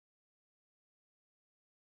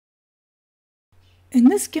In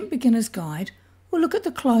this Gimp Beginner's Guide, we'll look at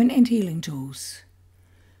the clone and healing tools.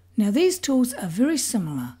 Now these tools are very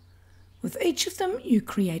similar. With each of them you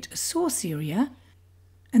create a source area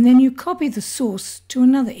and then you copy the source to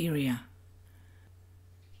another area.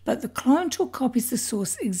 But the clone tool copies the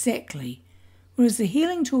source exactly, whereas the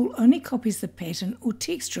healing tool only copies the pattern or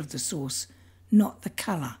texture of the source, not the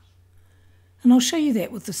colour. And I'll show you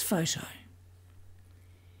that with this photo.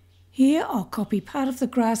 Here I'll copy part of the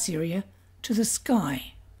grass area to the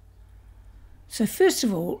sky. So first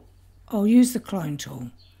of all, I'll use the clone tool.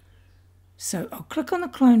 So I'll click on the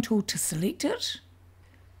clone tool to select it.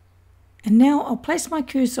 And now I'll place my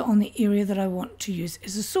cursor on the area that I want to use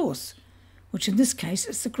as a source, which in this case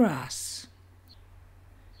is the grass.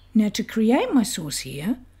 Now to create my source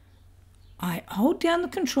here, I hold down the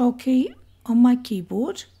control key on my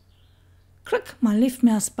keyboard, click my left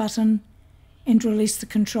mouse button and release the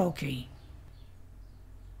control key.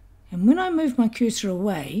 And when I move my cursor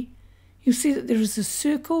away, you'll see that there is a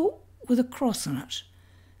circle with a cross in it,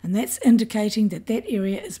 and that's indicating that that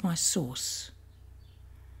area is my source.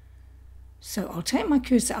 So I'll take my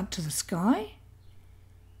cursor up to the sky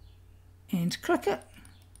and click it,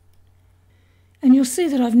 and you'll see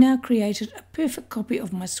that I've now created a perfect copy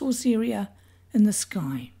of my source area in the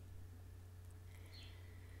sky.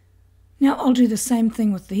 Now I'll do the same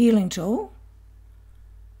thing with the healing tool.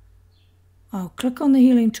 I'll click on the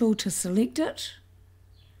healing tool to select it,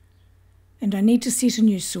 and I need to set a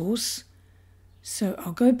new source, so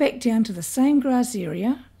I'll go back down to the same grass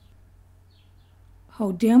area,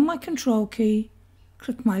 hold down my control key,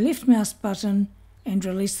 click my left mouse button and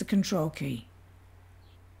release the control key.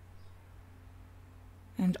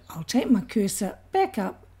 And I'll take my cursor back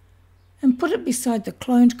up and put it beside the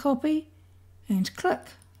cloned copy and click.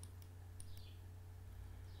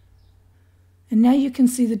 And now you can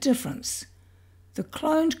see the difference. The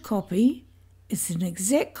cloned copy is an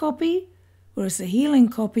exact copy, whereas the healing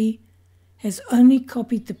copy has only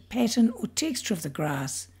copied the pattern or texture of the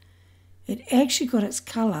grass. It actually got its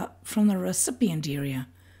colour from the recipient area,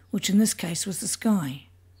 which in this case was the sky.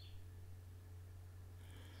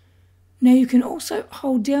 Now you can also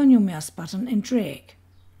hold down your mouse button and drag.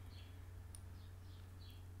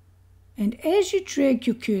 And as you drag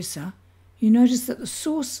your cursor, you notice that the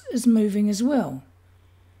source is moving as well.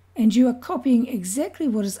 And you are copying exactly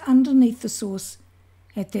what is underneath the source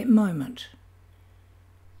at that moment.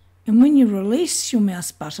 And when you release your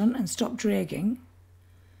mouse button and stop dragging,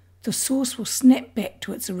 the source will snap back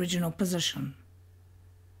to its original position.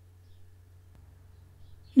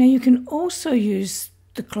 Now you can also use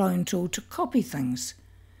the clone tool to copy things.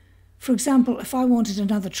 For example, if I wanted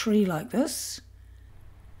another tree like this,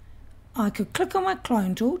 I could click on my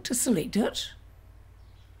clone tool to select it,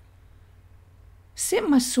 set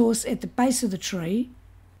my source at the base of the tree,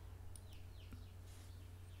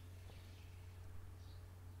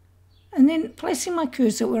 and then placing my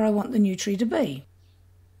cursor where I want the new tree to be.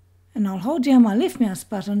 And I'll hold down my left mouse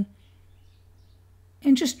button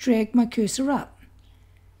and just drag my cursor up.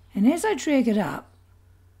 And as I drag it up,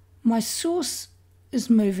 my source is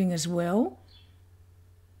moving as well,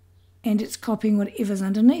 and it's copying whatever's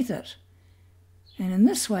underneath it. And in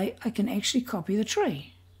this way, I can actually copy the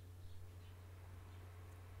tree.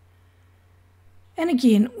 And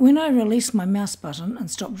again, when I release my mouse button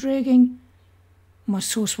and stop dragging, my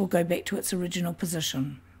source will go back to its original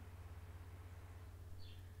position.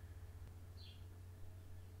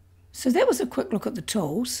 So that was a quick look at the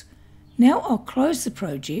tools. Now I'll close the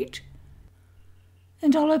project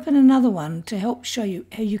and I'll open another one to help show you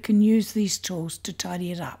how you can use these tools to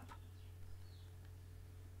tidy it up.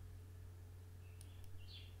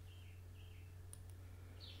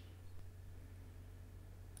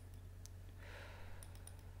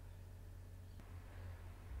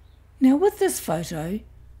 Now with this photo,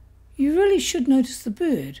 you really should notice the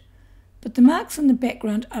bird, but the marks in the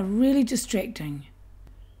background are really distracting.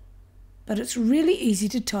 But it's really easy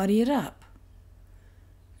to tidy it up.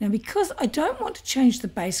 Now because I don't want to change the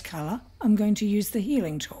base colour, I'm going to use the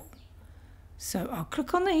healing tool. So I'll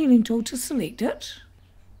click on the healing tool to select it,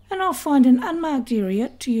 and I'll find an unmarked area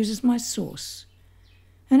to use as my source.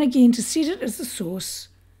 And again, to set it as the source,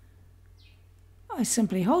 I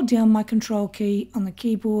simply hold down my control key on the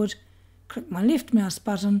keyboard, click my left mouse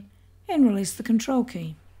button and release the control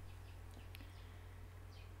key.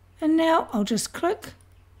 And now I'll just click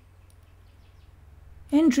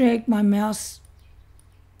and drag my mouse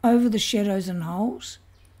over the shadows and holes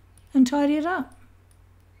and tidy it up.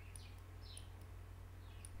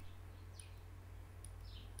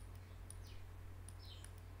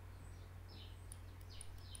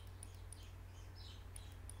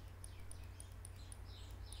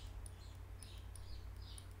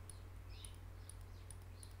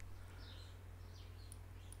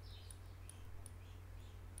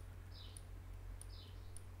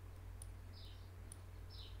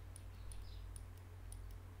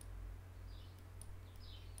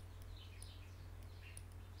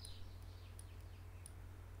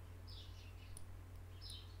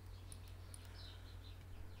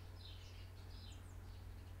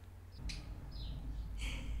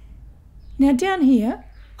 Now down here,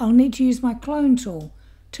 I'll need to use my clone tool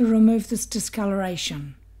to remove this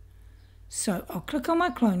discoloration. So I'll click on my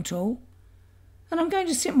clone tool, and I'm going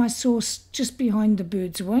to set my source just behind the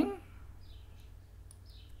bird's wing.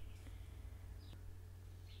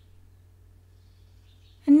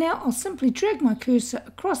 And now I'll simply drag my cursor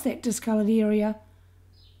across that discoloured area,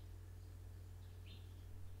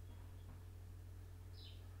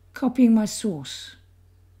 copying my source.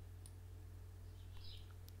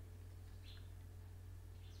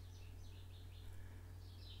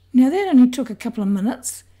 Now that only took a couple of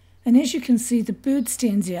minutes, and as you can see, the bird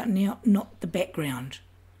stands out now, not the background.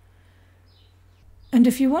 And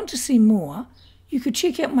if you want to see more, you could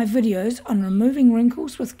check out my videos on removing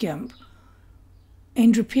wrinkles with Gimp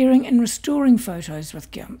and repairing and restoring photos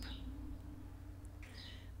with Gimp.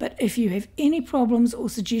 But if you have any problems or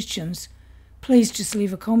suggestions, please just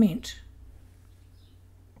leave a comment.